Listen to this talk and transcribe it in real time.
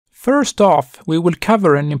First off, we will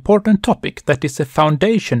cover an important topic that is a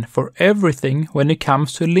foundation for everything when it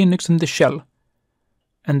comes to Linux and the shell.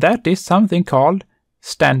 And that is something called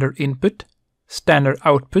standard input, standard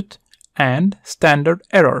output, and standard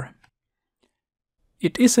error.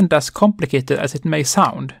 It isn't as complicated as it may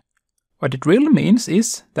sound. What it really means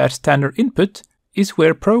is that standard input is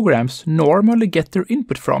where programs normally get their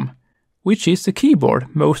input from, which is the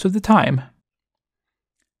keyboard most of the time.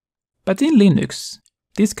 But in Linux,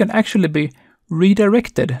 this can actually be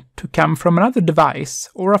redirected to come from another device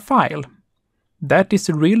or a file. That is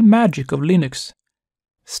the real magic of Linux.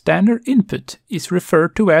 Standard input is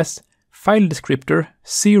referred to as file descriptor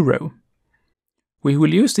 0. We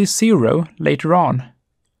will use this 0 later on.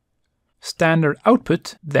 Standard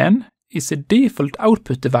output, then, is a default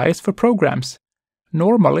output device for programs,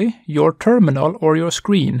 normally your terminal or your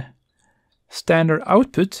screen. Standard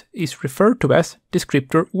output is referred to as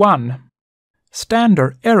descriptor 1.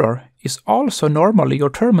 Standard error is also normally your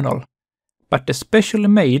terminal, but especially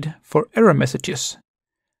made for error messages.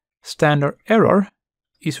 Standard error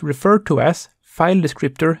is referred to as file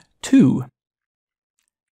descriptor 2.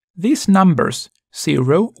 These numbers,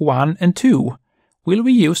 0, 1, and 2, will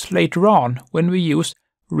be used later on when we use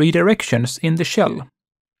redirections in the shell.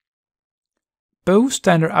 Both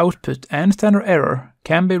standard output and standard error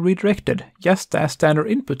can be redirected just as standard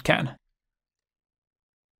input can.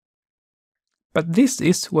 But this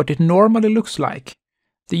is what it normally looks like.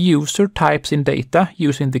 The user types in data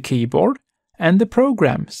using the keyboard, and the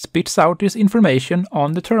program spits out this information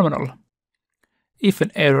on the terminal. If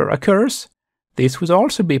an error occurs, this will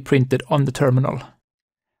also be printed on the terminal.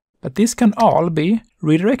 But this can all be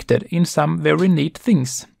redirected in some very neat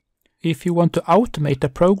things. If you want to automate a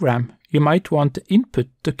program, you might want the input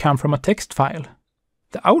to come from a text file.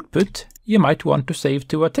 The output you might want to save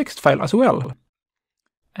to a text file as well.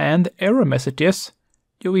 And the error messages,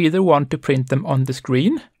 you either want to print them on the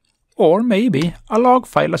screen, or maybe a log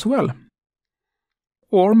file as well.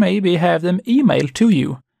 Or maybe have them emailed to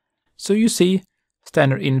you. So you see,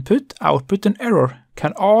 standard input, output, and error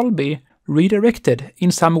can all be redirected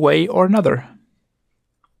in some way or another.